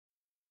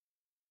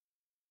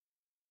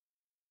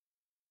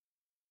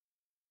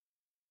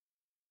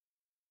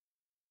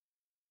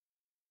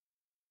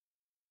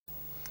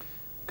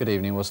Good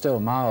evening. Well,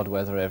 still mild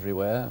weather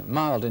everywhere.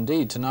 Mild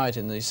indeed tonight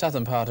in the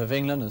southern part of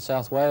England and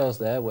South Wales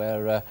there,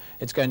 where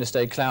it's going to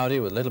stay cloudy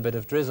with a little bit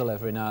of drizzle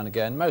every now and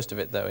again, most of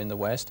it though in the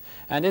west,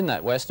 and in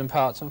that western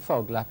part some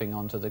fog lapping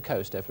onto the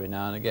coast every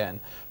now and again.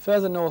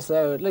 Further north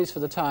though, at least for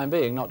the time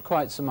being, not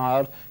quite so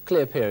mild,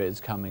 clear periods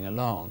coming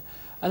along.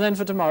 And then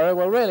for tomorrow,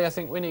 well really I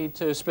think we need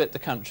to split the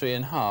country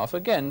in half,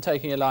 again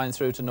taking a line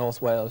through to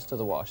North Wales to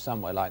the Wash,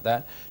 somewhere like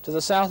that. To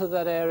the south of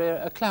that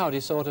area, a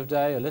cloudy sort of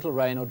day, a little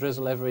rain or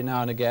drizzle every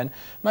now and again.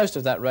 Most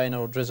of that rain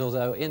or drizzle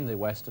though in the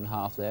western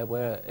half there,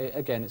 where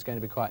again it's going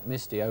to be quite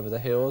misty over the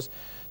hills.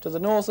 To the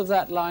north of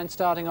that line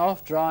starting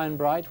off dry and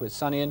bright with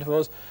sunny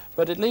intervals,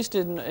 but at least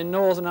in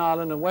Northern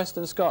Ireland and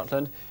western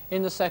Scotland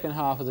in the second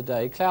half of the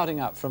day, clouding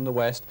up from the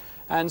west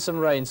and some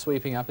rain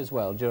sweeping up as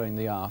well during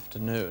the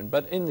afternoon.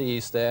 But in the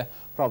east there,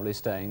 probably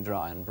staying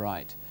dry and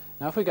bright.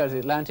 Now if we go to the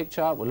Atlantic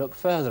chart, we'll look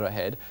further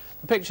ahead.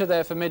 The picture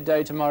there for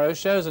midday tomorrow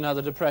shows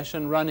another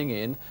depression running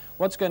in.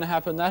 What's going to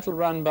happen, that'll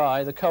run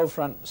by, the cold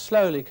front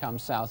slowly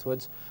comes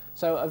southwards,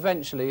 so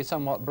eventually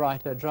somewhat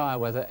brighter, drier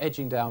weather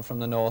edging down from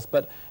the north,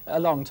 but a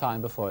long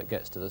time before it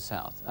gets to the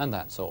south. And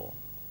that's all.